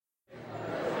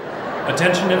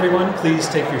Attention everyone, please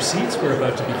take your seats. We're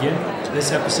about to begin.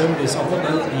 This episode is all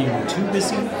about being too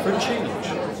busy for change.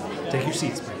 Take your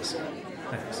seats, please.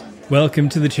 Thanks. Welcome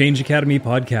to the Change Academy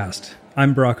podcast.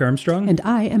 I'm Brock Armstrong. And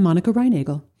I am Monica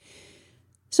Reinagel.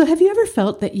 So have you ever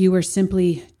felt that you are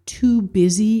simply too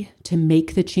busy to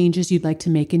make the changes you'd like to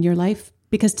make in your life?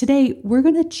 Because today we're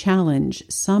going to challenge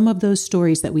some of those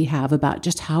stories that we have about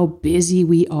just how busy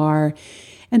we are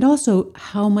and also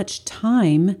how much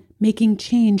time making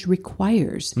change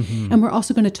requires. And we're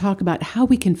also going to talk about how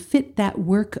we can fit that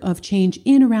work of change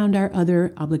in around our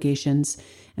other obligations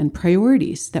and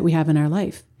priorities that we have in our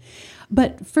life.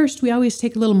 But first, we always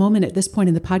take a little moment at this point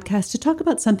in the podcast to talk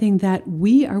about something that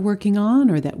we are working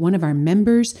on or that one of our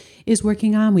members is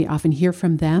working on. We often hear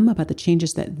from them about the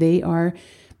changes that they are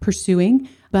pursuing.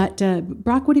 But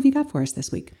Brock, what have you got for us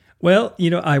this week? Well,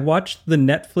 I watched the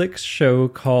Netflix show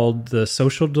called The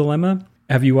Social Dilemma.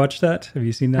 Have you watched that? Have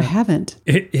you seen that? I haven't.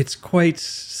 It's quite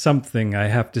something, I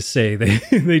have to say.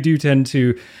 They do tend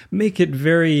to make it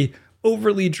very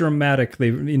overly dramatic.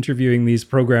 They're interviewing these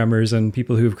programmers and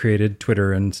people who have created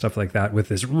Twitter and stuff like that with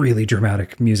this really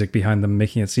dramatic music behind them,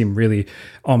 making it seem really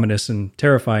ominous and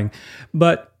terrifying.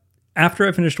 But after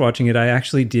I finished watching it, I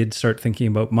actually did start thinking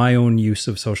about my own use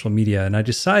of social media. And I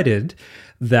decided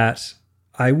that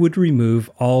I would remove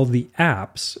all the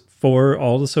apps for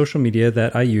all the social media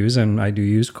that I use, and I do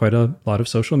use quite a lot of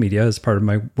social media as part of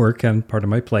my work and part of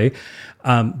my play,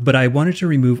 but I wanted to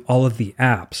remove all of the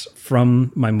apps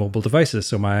from my mobile devices,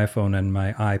 so my iPhone and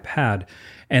my iPad.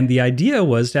 And the idea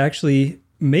was to actually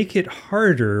make it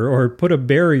harder or put a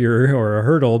barrier or a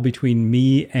hurdle between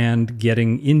me and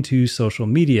getting into social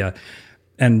media.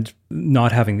 And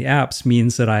not having the apps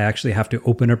means that I actually have to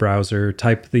open a browser,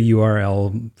 type the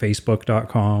URL,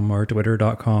 facebook.com or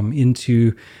twitter.com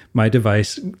into my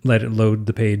device, let it load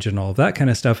the page and all of that kind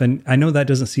of stuff. And I know that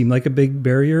doesn't seem like a big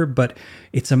barrier, but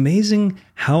it's amazing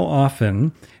how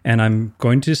often, and I'm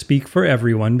going to speak for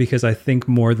everyone because I think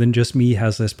more than just me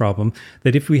has this problem,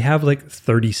 that if we have like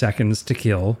 30 seconds to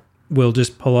kill, we'll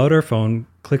just pull out our phone,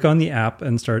 click on the app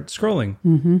and start scrolling.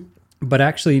 Mm-hmm. But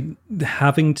actually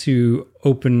having to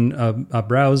open a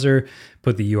browser,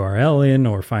 put the URL in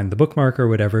or find the bookmark or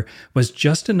whatever was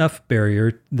just enough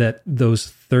barrier that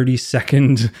those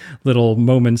 30-second little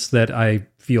moments that I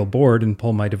feel bored and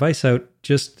pull my device out,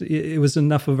 it was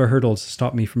enough of a hurdle to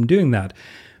stop me from doing that.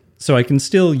 So I can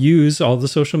still use all the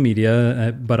social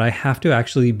media, but I have to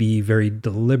actually be very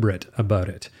deliberate about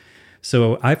it.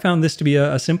 So I found this to be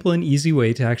a simple and easy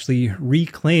way to actually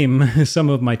reclaim some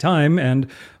of my time and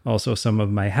also some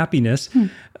of my happiness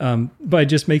by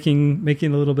just making it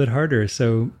a little bit harder.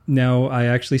 So now I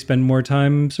actually spend more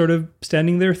time sort of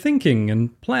standing there thinking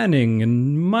and planning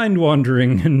and mind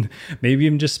wandering, and maybe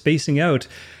I'm just spacing out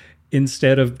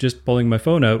instead of just pulling my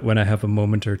phone out when I have a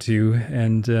moment or two.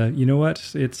 And you know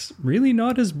what? It's really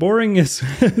not as boring as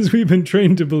we've been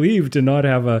trained to believe, to not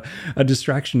have a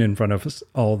distraction in front of us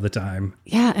all the time.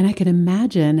 Yeah, and I can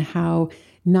imagine how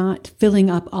not filling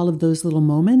up all of those little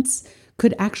moments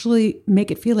could actually make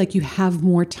it feel like you have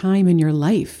more time in your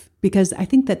life. Because I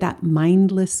think that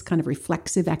mindless kind of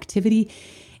reflexive activity,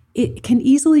 it can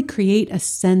easily create a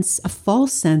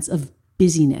false sense of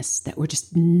busyness, that we're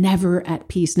just never at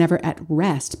peace, never at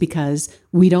rest because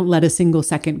we don't let a single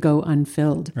second go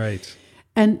unfilled. Right.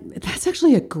 And that's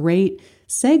actually a great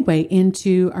segue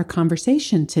into our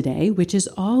conversation today, which is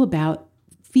all about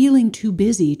feeling too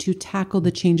busy to tackle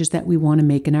the changes that we want to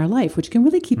make in our life, which can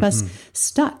really keep us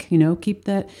stuck, keep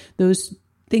those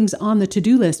things on the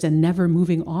to-do list and never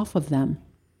moving off of them.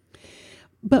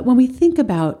 But when we think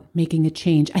about making a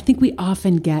change, I think we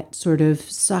often get sort of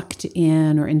sucked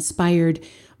in or inspired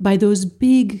by those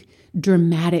big,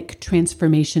 dramatic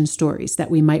transformation stories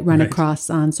that we might run across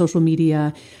on social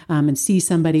media and see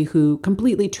somebody who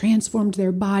completely transformed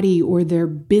their body or their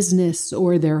business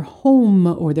or their home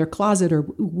or their closet or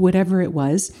whatever it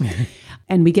was.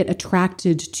 And we get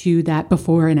attracted to that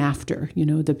before and after,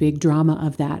 the big drama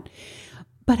of that.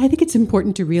 But I think it's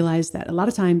important to realize that a lot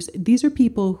of times these are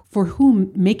people for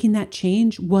whom making that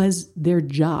change was their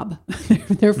job,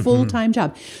 their full-time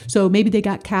job. So maybe they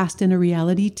got cast in a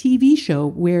reality TV show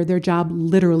where their job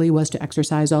literally was to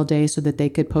exercise all day so that they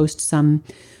could post some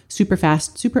super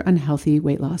fast, super unhealthy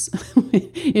weight loss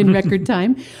in record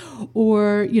time.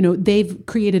 Or, they've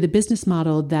created a business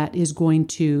model that is going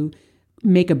to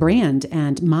make a brand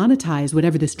and monetize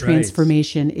whatever this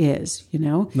transformation is,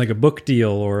 Like a book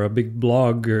deal or a big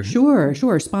blog or Sure.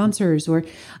 Sponsors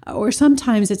or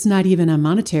sometimes it's not even a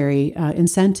monetary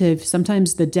incentive.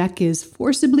 Sometimes the deck is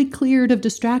forcibly cleared of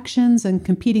distractions and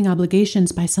competing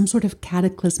obligations by some sort of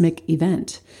cataclysmic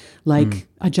event, like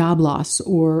a job loss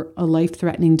or a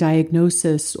life-threatening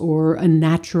diagnosis or a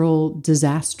natural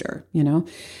disaster,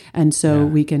 And so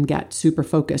we can get super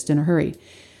focused in a hurry.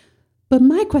 But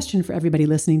my question for everybody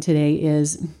listening today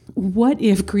is, what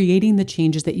if creating the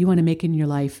changes that you want to make in your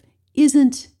life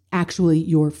isn't actually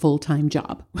your full-time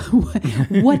job?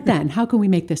 What then? How can we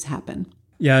make this happen?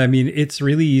 Yeah, I mean, it's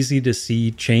really easy to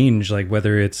see change, like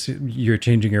whether it's you're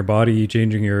changing your body,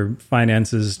 changing your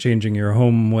finances, changing your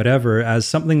home, whatever, as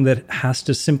something that has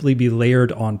to simply be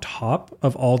layered on top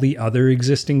of all the other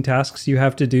existing tasks you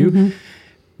have to do. Mm-hmm.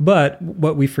 But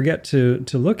what we forget to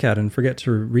look at and forget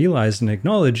to realize and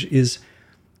acknowledge is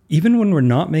even when we're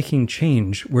not making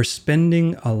change, we're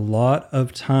spending a lot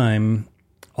of time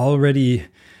already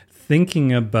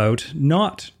thinking about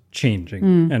not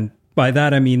changing. And by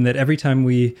that, I mean that every time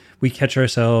we catch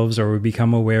ourselves or we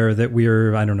become aware that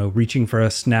we're, reaching for a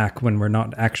snack when we're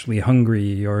not actually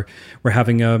hungry, or we're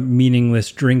having a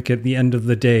meaningless drink at the end of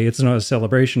the day. It's not a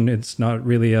celebration. It's not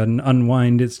really an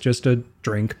unwind. It's just a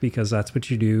drink because that's what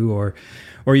you do.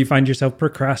 Or you find yourself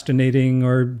procrastinating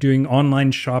or doing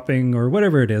online shopping or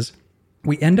whatever it is.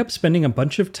 We end up spending a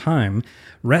bunch of time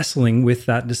wrestling with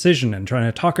that decision and trying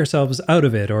to talk ourselves out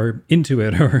of it or into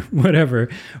it or whatever,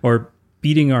 or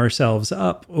beating ourselves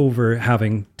up over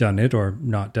having done it or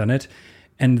not done it.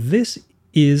 And this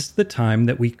is the time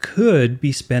that we could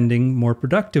be spending more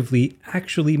productively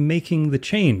actually making the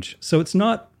change. So it's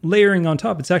not layering on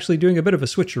top. It's actually doing a bit of a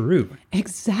switcheroo.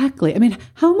 Exactly. I mean,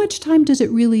 how much time does it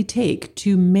really take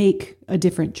to make a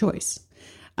different choice?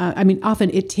 Often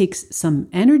it takes some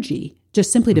energy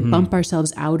just simply to bump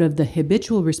ourselves out of the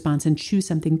habitual response and choose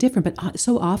something different. But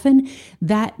so often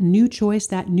that new choice,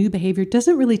 that new behavior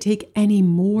doesn't really take any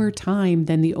more time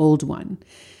than the old one.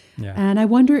 Yeah. And I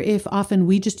wonder if often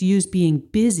we just use being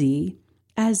busy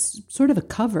as sort of a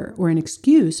cover or an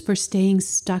excuse for staying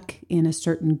stuck in a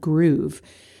certain groove,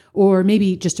 or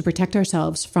maybe just to protect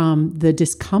ourselves from the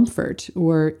discomfort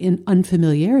or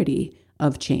unfamiliarity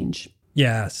of change.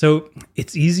 Yeah, so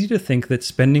it's easy to think that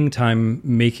spending time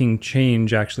making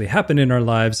change actually happen in our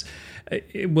lives,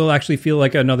 it will actually feel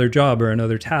like another job or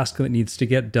another task that needs to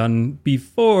get done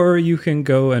before you can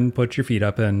go and put your feet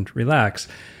up and relax.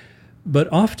 But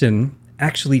often,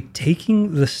 actually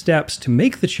taking the steps to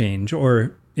make the change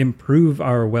or improve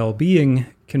our well-being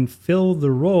can fill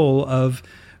the role of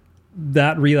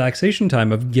that relaxation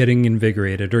time of getting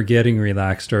invigorated or getting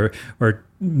relaxed or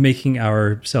making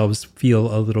ourselves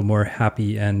feel a little more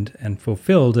happy and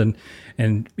fulfilled.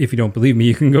 And if you don't believe me,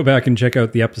 you can go back and check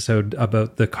out the episode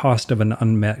about the cost of an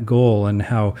unmet goal and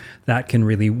how that can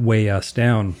really weigh us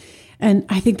down. And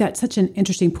I think that's such an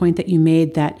interesting point that you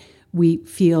made, that we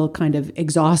feel kind of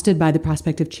exhausted by the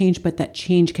prospect of change, but that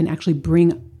change can actually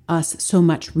bring us so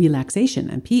much relaxation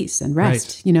and peace and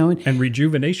rest, right. And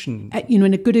rejuvenation.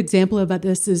 And a good example about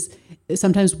this is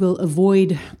sometimes we'll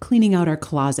avoid cleaning out our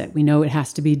closet. We know it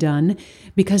has to be done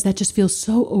because that just feels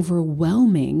so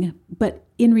overwhelming. But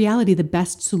in reality, the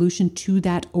best solution to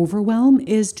that overwhelm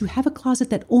is to have a closet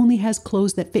that only has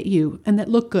clothes that fit you and that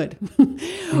look good.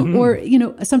 Mm-hmm. Or,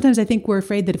 sometimes I think we're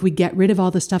afraid that if we get rid of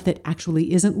all the stuff that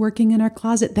actually isn't working in our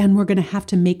closet, then we're going to have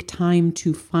to make time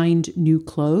to find new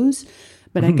clothes.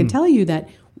 But I can tell you that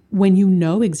when you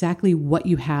know exactly what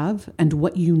you have and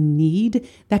what you need,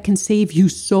 that can save you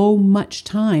so much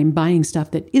time buying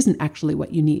stuff that isn't actually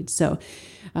what you need. So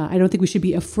I don't think we should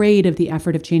be afraid of the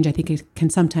effort of change. I think it can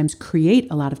sometimes create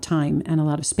a lot of time and a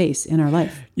lot of space in our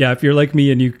life. Yeah, if you're like me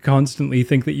and you constantly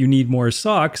think that you need more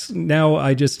socks, now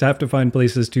I just have to find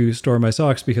places to store my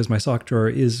socks because my sock drawer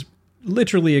is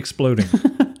literally exploding.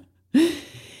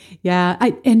 Yeah.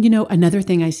 Another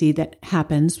thing I see that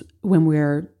happens when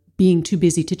we're being too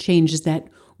busy to change is that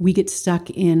we get stuck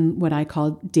in what I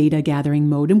call data gathering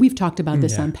mode. And we've talked about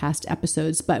this on past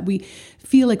episodes, but we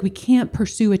feel like we can't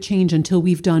pursue a change until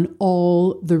we've done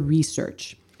all the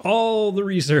research.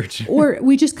 Or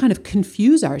we just kind of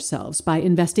confuse ourselves by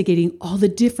investigating all the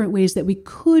different ways that we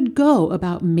could go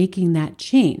about making that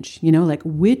change. Like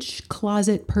which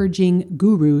closet purging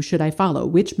guru should I follow?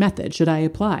 Which method should I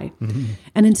apply? Mm-hmm.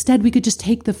 And instead, we could just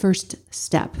take the first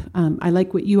step. I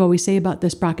like what you always say about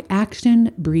this, Brock.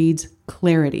 Action breeds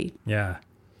clarity. Yeah.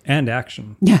 And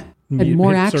action. Yeah. And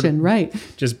more action, sort of right.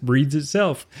 Just breeds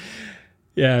itself.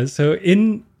 Yeah. So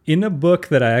in a book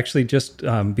that I actually just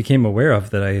became aware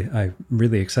of that I'm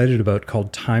really excited about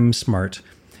called Time Smart,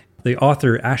 The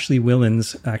author, Ashley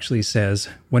Willens, actually says,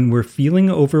 when we're feeling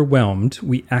overwhelmed,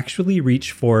 we actually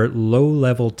reach for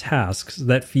low-level tasks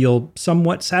that feel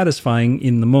somewhat satisfying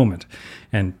in the moment.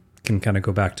 And can kind of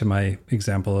go back to my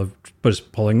example of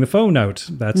just pulling the phone out.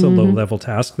 That's a low-level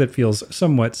task that feels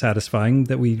somewhat satisfying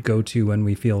that we go to when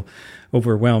we feel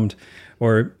overwhelmed.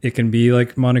 Or it can be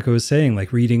like Monica was saying,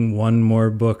 like reading one more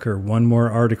book or one more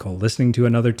article, listening to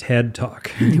another TED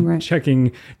Talk, Right.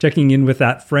 checking in with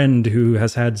that friend who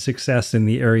has had success in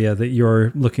the area that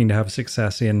you're looking to have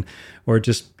success in, or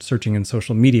just searching in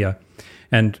social media.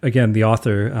 And again, the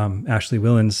author, Ashley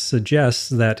Willens, suggests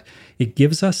that it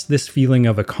gives us this feeling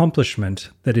of accomplishment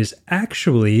that is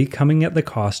actually coming at the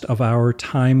cost of our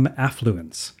time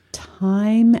affluence.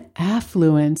 Time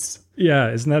affluence.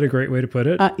 Yeah, isn't that a great way to put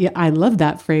it? Yeah, I love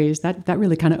that phrase. That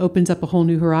really kind of opens up a whole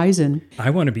new horizon. I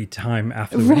want to be time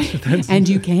affluent. Right. And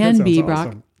you can be, Brock.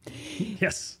 Awesome.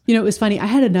 Yes. You know, it was funny. I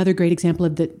had another great example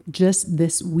of that just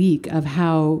this week of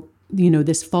how,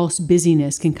 this false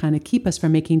busyness can kind of keep us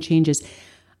from making changes.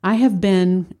 I have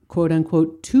been, quote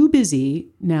unquote, too busy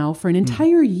now for an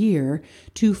entire year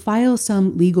to file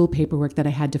some legal paperwork that I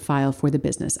had to file for the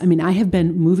business. I mean, I have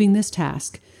been moving this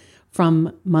task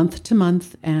from month to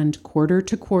month and quarter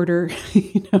to quarter,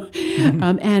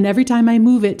 and every time I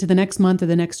move it to the next month or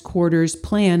the next quarter's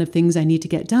plan of things I need to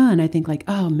get done, I think like,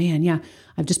 oh man, yeah,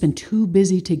 I've just been too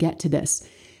busy to get to this.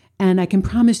 And I can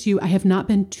promise you, I have not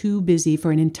been too busy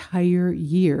for an entire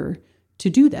year to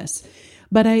do this.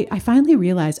 But I finally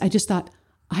realized, I just thought,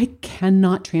 I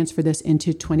cannot transfer this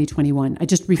into 2021. I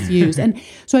just refuse. And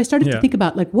so I started to think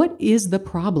about like, what is the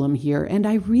problem here? And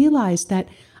I realized that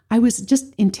I was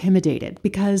just intimidated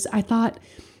because I thought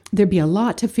there'd be a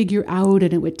lot to figure out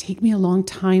and it would take me a long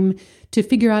time to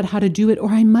figure out how to do it, or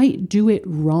I might do it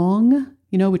wrong,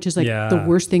 which is like the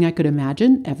worst thing I could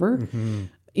imagine ever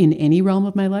in any realm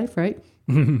of my life, right?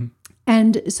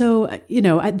 And so,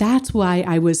 that's why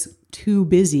I was too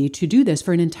busy to do this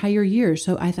for an entire year.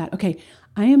 So I thought, okay,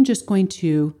 I am just going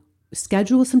to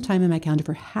schedule some time in my calendar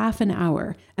for half an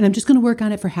hour, and I'm just going to work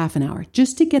on it for half an hour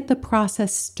just to get the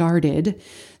process started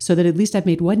so that at least I've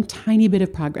made one tiny bit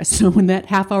of progress. So when that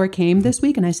half hour came this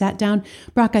week and I sat down,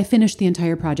 Brock, I finished the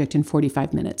entire project in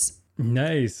 45 minutes.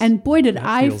 Nice. And boy, did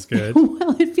that feels good.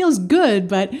 Well, it feels good,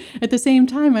 but at the same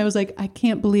time, I was like, I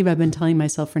can't believe I've been telling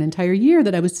myself for an entire year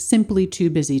that I was simply too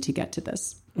busy to get to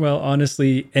this. Well,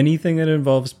 honestly, anything that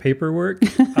involves paperwork,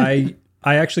 I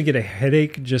actually get a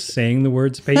headache just saying the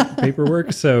words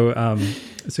paperwork. So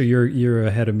you're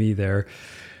ahead of me there.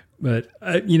 But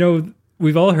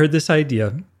we've all heard this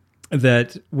idea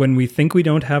that when we think we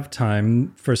don't have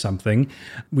time for something,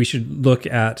 we should look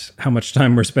at how much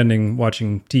time we're spending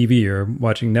watching TV or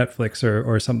watching Netflix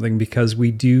or something, because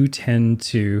we do tend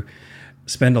to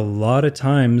spend a lot of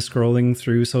time scrolling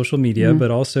through social media,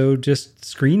 but also just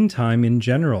screen time in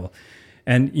general.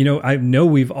 And, I know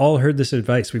we've all heard this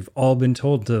advice. We've all been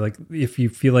told to, like, if you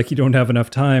feel like you don't have enough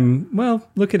time, well,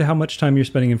 look at how much time you're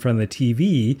spending in front of the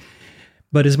TV.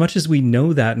 But as much as we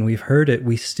know that and we've heard it,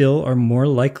 we still are more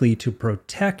likely to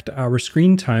protect our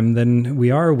screen time than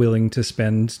we are willing to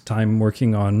spend time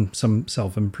working on some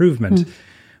self-improvement.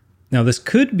 Now, this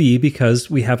could be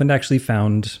because we haven't actually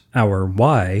found our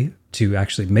why to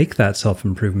actually make that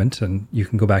self-improvement. And you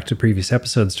can go back to previous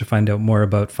episodes to find out more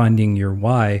about finding your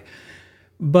why.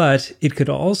 But it could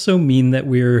also mean that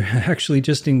we're actually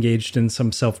just engaged in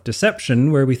some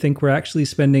self-deception where we think we're actually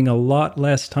spending a lot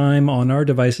less time on our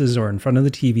devices or in front of the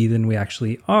TV than we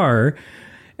actually are.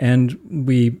 And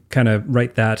we kind of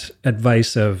write that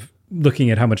advice of looking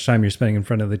at how much time you're spending in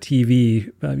front of the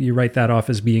TV, you write that off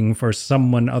as being for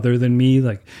someone other than me.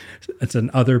 Like, it's an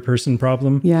other person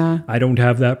problem. Yeah. I don't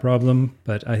have that problem,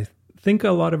 but I think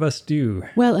a lot of us do.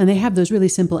 Well, and they have those really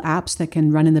simple apps that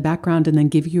can run in the background and then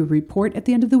give you a report at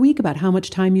the end of the week about how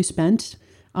much time you spent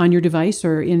on your device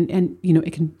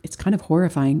it's kind of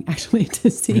horrifying actually to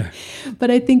see. Yeah.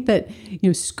 But I think that,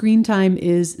 screen time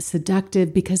is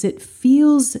seductive because it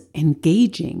feels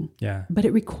engaging. Yeah. But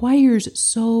it requires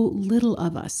so little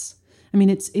of us. I mean,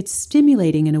 it's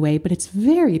stimulating in a way, but it's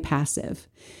very passive.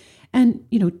 And,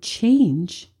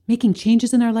 making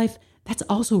changes in our life, that's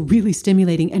also really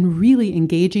stimulating and really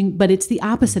engaging, but it's the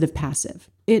opposite of passive.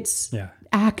 It's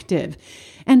active.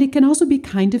 And it can also be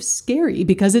kind of scary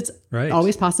because it's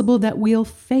always possible that we'll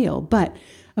fail. But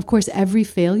of course, every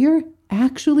failure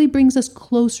actually brings us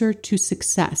closer to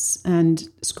success. And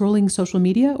scrolling social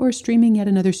media or streaming yet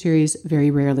another series very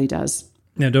rarely does.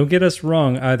 Now, don't get us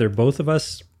wrong either. Both of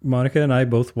us, Monica and I,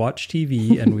 both watch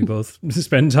TV and we both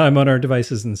spend time on our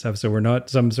devices and stuff. So we're not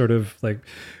some sort of like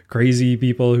crazy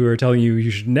people who are telling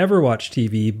you should never watch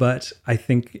TV. But I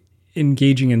think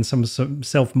engaging in some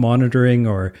self-monitoring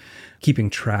or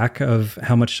keeping track of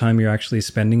how much time you're actually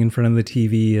spending in front of the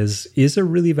TV is a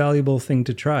really valuable thing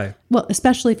to try. Well,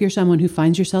 especially if you're someone who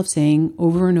finds yourself saying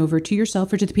over and over to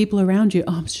yourself or to the people around you,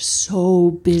 "Oh, I'm just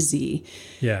so busy."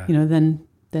 Yeah.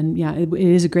 Then yeah, it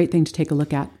is a great thing to take a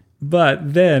look at.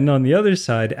 But then on the other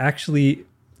side, actually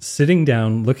sitting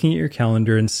down, looking at your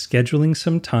calendar and scheduling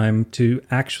some time to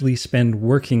actually spend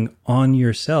working on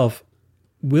yourself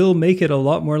will make it a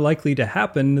lot more likely to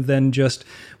happen than just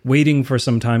waiting for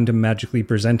some time to magically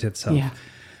present itself. Yeah.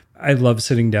 I love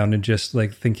sitting down and just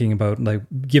like thinking about like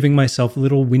giving myself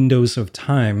little windows of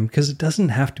time, because it doesn't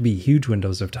have to be huge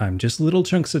windows of time, just little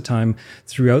chunks of time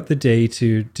throughout the day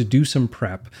to do some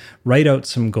prep, write out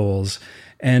some goals.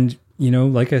 And,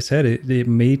 like I said, it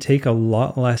may take a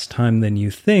lot less time than you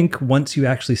think once you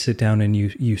actually sit down and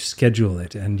you schedule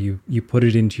it and you put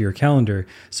it into your calendar.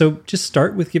 So just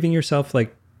start with giving yourself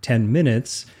like 10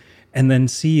 minutes and then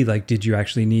see, like, did you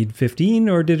actually need 15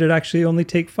 or did it actually only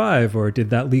take 5? Or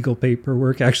did that legal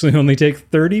paperwork actually only take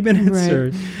 30 minutes? Right.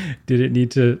 Or did it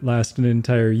need to last an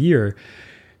entire year?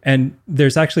 And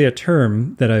there's actually a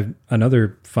term that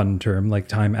another fun term, like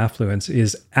time affluence,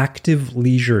 is active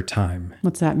leisure time.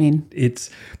 What's that mean?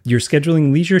 You're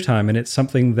scheduling leisure time, and it's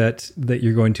something that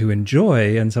you're going to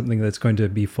enjoy and something that's going to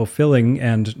be fulfilling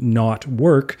and not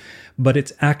work, but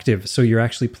it's active. So you're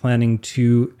actually planning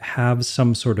to have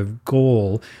some sort of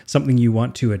goal, something you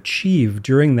want to achieve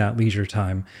during that leisure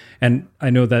time. And I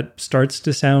know that starts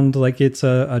to sound like it's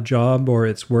a job or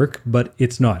it's work, but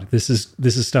it's not. This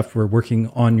is stuff we're working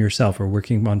on yourself, or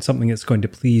working on something that's going to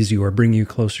please you or bring you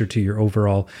closer to your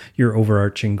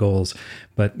overarching goals.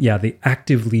 But yeah, the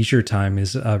active leisure time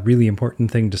is a really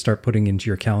important thing to start putting into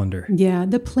your calendar. Yeah,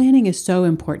 the planning is so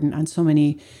important on so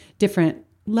many different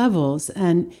levels.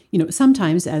 And,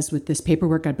 sometimes, as with this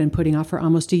paperwork I've been putting off for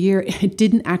almost a year, it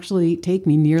didn't actually take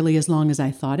me nearly as long as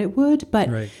I thought it would. But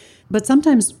Right. But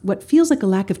sometimes what feels like a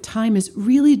lack of time is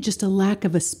really just a lack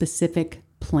of a specific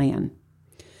plan.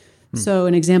 So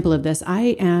an example of this,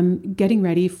 I am getting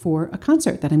ready for a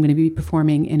concert that I'm going to be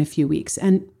performing in a few weeks.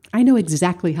 And I know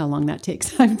exactly how long that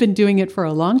takes. I've been doing it for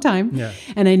a long time. Yeah.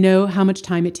 And I know how much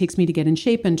time it takes me to get in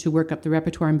shape and to work up the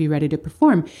repertoire and be ready to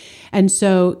perform. And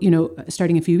so,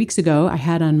 starting a few weeks ago, I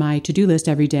had on my to-do list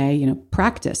every day,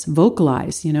 practice,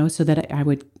 vocalize, so that I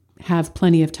would have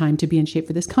plenty of time to be in shape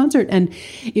for this concert. And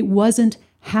it wasn't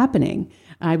happening.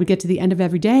 I would get to the end of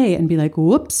every day and be like,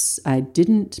 whoops, I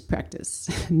didn't practice,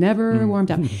 never warmed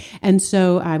up. And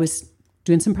so I was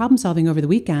doing some problem solving over the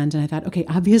weekend. And I thought, okay,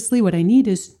 obviously what I need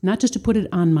is not just to put it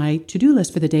on my to-do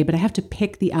list for the day, but I have to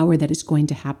pick the hour that is going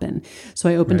to happen. So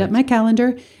I opened up my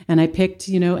calendar and I picked,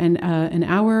 an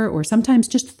hour or sometimes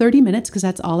just 30 minutes, because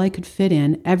that's all I could fit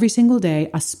in every single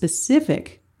day, a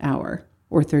specific hour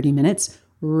or 30 minutes,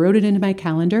 wrote it into my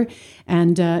calendar.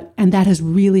 And that has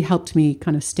really helped me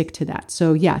kind of stick to that.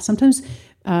 So yeah, sometimes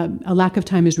a lack of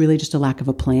time is really just a lack of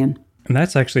a plan. And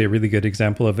that's actually a really good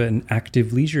example of an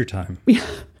active leisure time.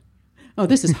 Oh,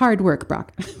 this is hard work,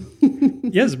 Brock.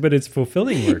 Yes, but it's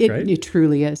fulfilling work, right? It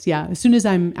truly is, yeah. As soon as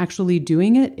I'm actually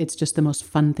doing it, it's just the most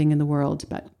fun thing in the world.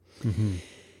 But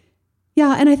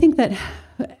yeah, and I think that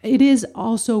it is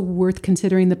also worth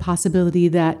considering the possibility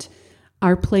that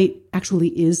our plate actually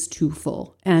is too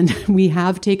full and we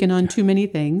have taken on too many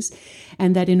things,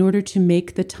 and that in order to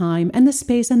make the time and the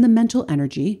space and the mental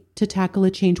energy to tackle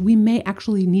a change, we may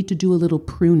actually need to do a little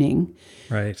pruning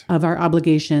of our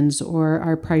obligations or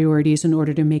our priorities in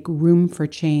order to make room for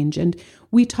change. And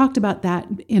we talked about that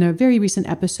in a very recent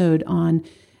episode on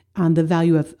the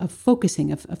value of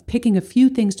focusing, of picking a few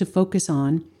things to focus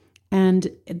on. And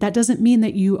that doesn't mean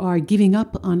that you are giving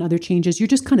up on other changes. You're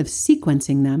just kind of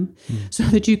sequencing them so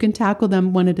that you can tackle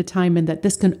them one at a time, and that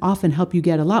this can often help you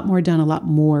get a lot more done a lot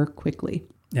more quickly.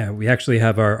 Yeah, we actually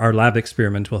have our lab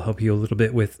experiment will help you a little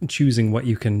bit with choosing what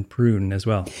you can prune as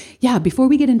well. Yeah, before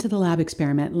we get into the lab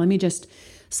experiment, let me just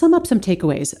sum up some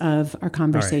takeaways of our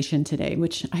conversation today,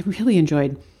 which I really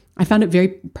enjoyed. I found it very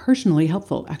personally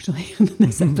helpful, actually, in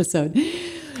this episode.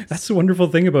 That's the wonderful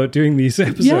thing about doing these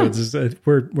episodes is that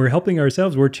we're helping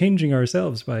ourselves. We're changing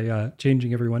ourselves by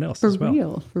changing everyone else as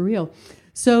well. For real.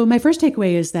 So my first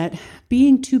takeaway is that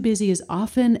being too busy is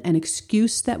often an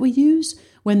excuse that we use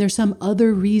when there's some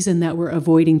other reason that we're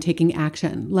avoiding taking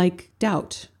action, like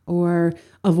doubt or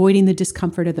avoiding the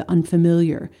discomfort of the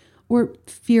unfamiliar or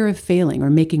fear of failing or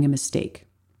making a mistake.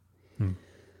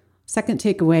 Second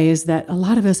takeaway is that a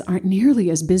lot of us aren't nearly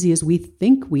as busy as we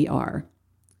think we are.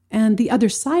 And the other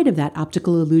side of that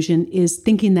optical illusion is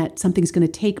thinking that something's going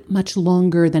to take much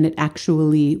longer than it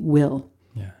actually will.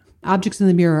 Yeah. Objects in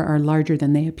the mirror are larger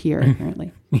than they appear,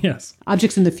 apparently. Yes.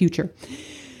 Objects in the future.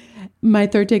 My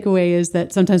third takeaway is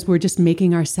that sometimes we're just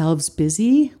making ourselves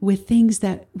busy with things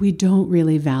that we don't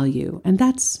really value. And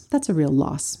that's a real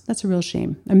loss. That's a real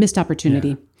shame, a missed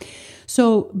opportunity. Yeah.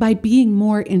 So by being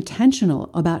more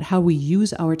intentional about how we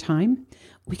use our time,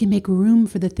 we can make room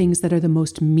for the things that are the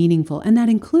most meaningful. And that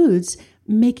includes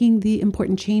making the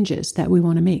important changes that we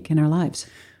want to make in our lives.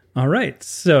 All right.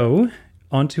 So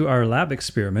onto our lab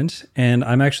experiment. And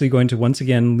I'm actually going to once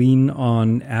again lean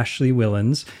on Ashley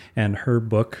Whillans and her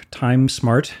book, Time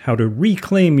Smart, How to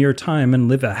Reclaim Your Time and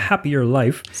Live a Happier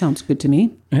Life. Sounds good to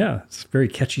me. Yeah, it's a very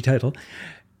catchy title.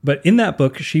 But in that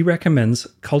book, she recommends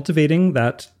cultivating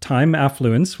that time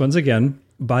affluence, once again,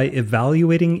 by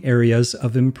evaluating areas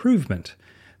of improvement.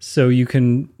 So you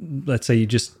can, let's say you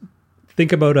just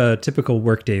think about a typical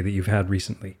workday that you've had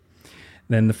recently.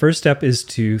 Then the first step is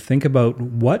to think about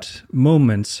what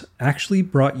moments actually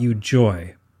brought you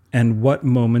joy and what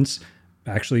moments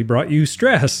actually brought you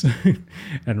stress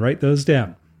and write those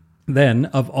down. Then,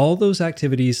 of all those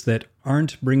activities that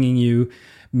aren't bringing you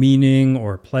meaning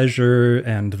or pleasure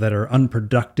and that are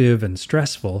unproductive and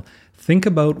stressful, think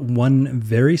about one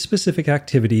very specific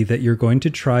activity that you're going to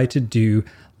try to do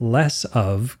less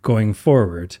of going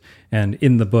forward. And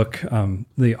in the book,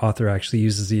 the author actually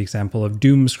uses the example of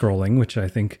doom scrolling, which I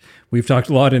think we've talked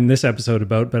a lot in this episode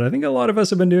about, but I think a lot of us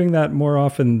have been doing that more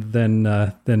often than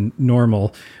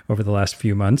normal over the last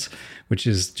few months, which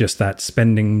is just that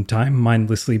spending time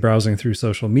mindlessly browsing through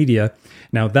social media.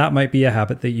 Now, that might be a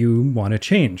habit that you want to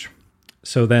change.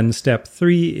 So then step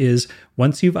 3 is,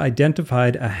 once you've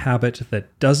identified a habit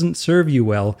that doesn't serve you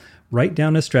well, write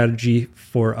down a strategy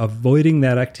for avoiding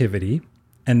that activity,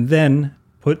 and then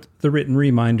put the written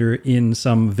reminder in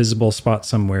some visible spot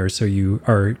somewhere so you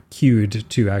are cued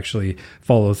to actually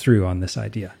follow through on this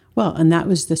idea. Well, and that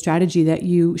was the strategy that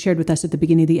you shared with us at the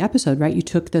beginning of the episode, right? You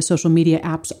took the social media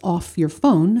apps off your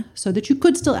phone so that you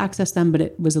could still access them, but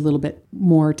it was a little bit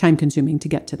more time consuming to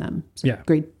get to them. So yeah.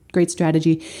 Great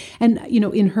strategy. And,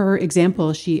 in her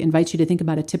example, she invites you to think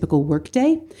about a typical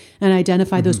workday and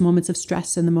identify those moments of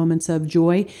stress and the moments of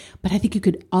joy. But I think you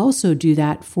could also do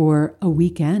that for a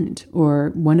weekend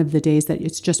or one of the days that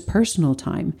it's just personal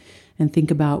time, and think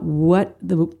about what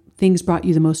the things brought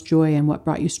you the most joy and what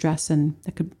brought you stress. And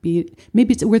that could be,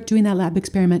 maybe it's worth doing that lab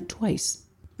experiment twice.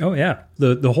 Oh, yeah.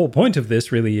 The whole point of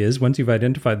this really is, once you've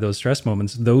identified those stress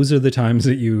moments, those are the times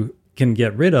that you can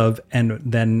get rid of, and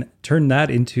then turn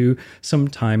that into some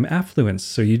time affluence.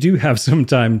 So you do have some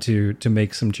time to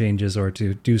make some changes or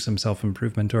to do some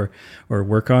self-improvement or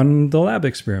work on the lab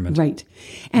experiment. Right.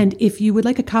 And if you would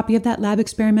like a copy of that lab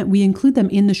experiment, we include them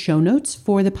in the show notes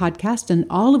for the podcast. And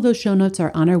all of those show notes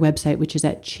are on our website, which is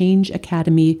at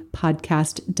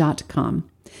changeacademypodcast.com.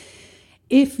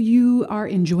 If you are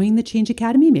enjoying the Change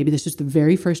Academy, maybe this is the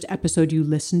very first episode you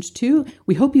listened to,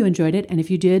 we hope you enjoyed it. And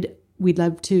if you did, we'd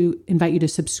love to invite you to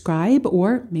subscribe,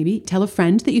 or maybe tell a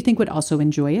friend that you think would also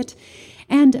enjoy it.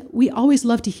 And we always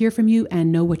love to hear from you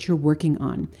and know what you're working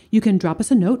on. You can drop us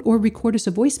a note or record us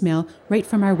a voicemail right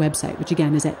from our website, which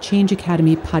again is at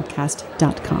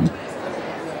changeacademypodcast.com.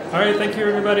 All right, thank you,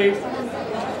 everybody.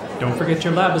 Don't forget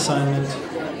your lab assignment.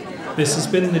 This has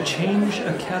been the Change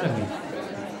Academy.